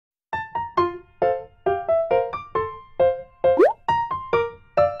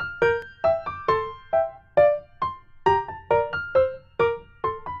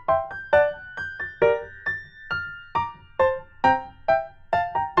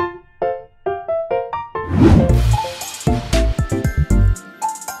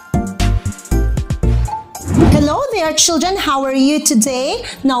there, children. How are you today?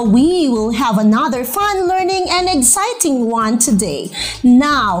 Now we will have another fun learning and exciting one today.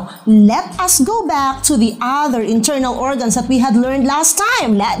 Now, let us go back to the other internal organs that we had learned last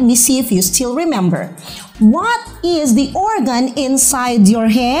time. Let me see if you still remember. What is the organ inside your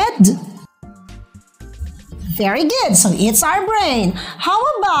head? Very good. So it's our brain. How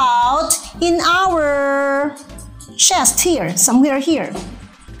about in our chest here, somewhere here?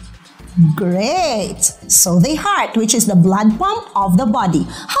 Great. So the heart, which is the blood pump of the body.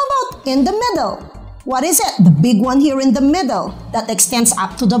 How about in the middle? What is it? The big one here in the middle that extends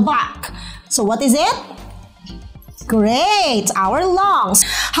up to the back. So what is it? Great. Our lungs.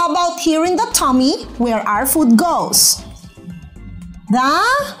 How about here in the tummy where our food goes?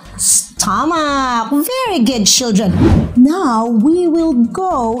 The stomach. Very good, children. Now we will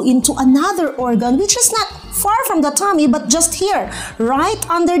go into another organ which is not far from the tummy but just here, right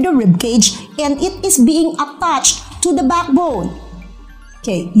under the rib cage, and it is being attached to the backbone.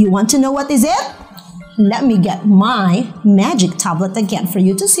 Okay, you want to know what is it? Let me get my magic tablet again for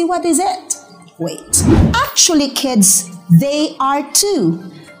you to see what is it. Wait. Actually, kids, they are two.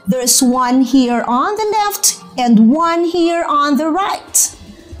 There's one here on the left and one here on the right.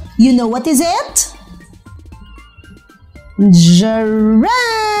 You know what is it? Giraffe!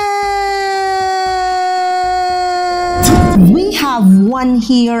 We have one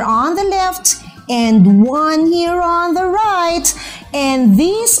here on the left and one here on the right, and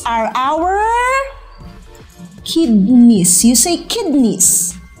these are our kidneys. You say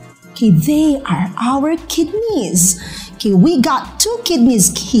kidneys. Okay, they are our kidneys. Okay, we got two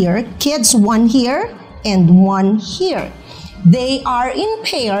kidneys here, kids, one here and one here. They are in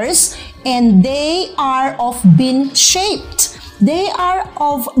pairs and they are of bean shaped. They are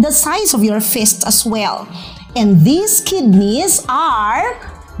of the size of your fist as well. And these kidneys are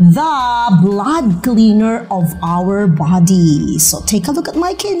the blood cleaner of our body. So take a look at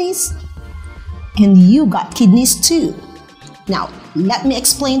my kidneys. And you got kidneys too. Now, let me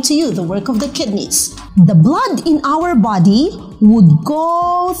explain to you the work of the kidneys. The blood in our body would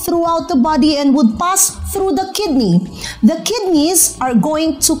go throughout the body and would pass through the kidney. The kidneys are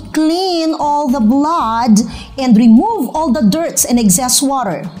going to clean all the blood and remove all the dirt and excess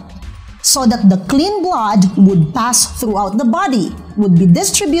water, so that the clean blood would pass throughout the body, would be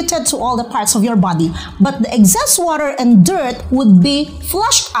distributed to all the parts of your body. But the excess water and dirt would be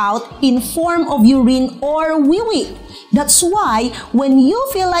flushed out in form of urine or wee-wee. That's why when you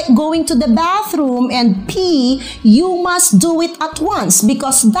feel like going to the bathroom and pee, you must do it at once,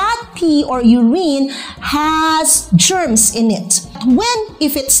 because that pee or urine has germs in it.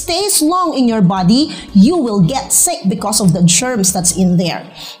 If it stays long in your body, you will get sick because of the germs that's in there.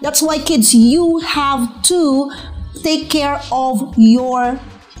 That's why, kids, you have to take care of your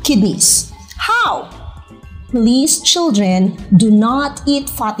kidneys. How? Please, children, do not eat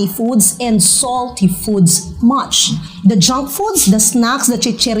fatty foods and salty foods much. The junk foods, the snacks, the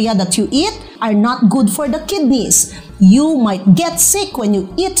chicheria that you eat are not good for the kidneys. You might get sick when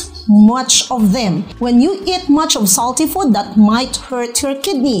you eat much of them. When you eat much of salty food, that might hurt your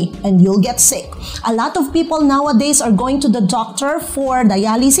kidney and you'll get sick. A lot of people nowadays are going to the doctor for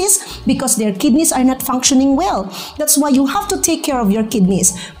dialysis because their kidneys are not functioning well. That's why you have to take care of your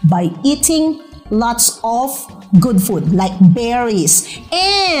kidneys by eating lots of good food like berries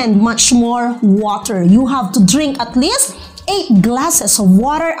and much more water. You have to drink at least 8 glasses of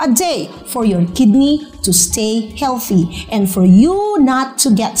water a day for your kidney to stay healthy and for you not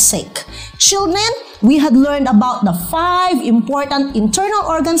to get sick. Children, we had learned about the 5 important internal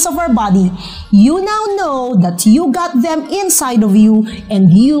organs of our body. You now know that you got them inside of you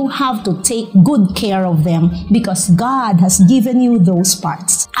and you have to take good care of them because God has given you those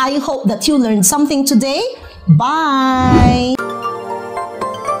parts. I hope that you learned something today. Bye!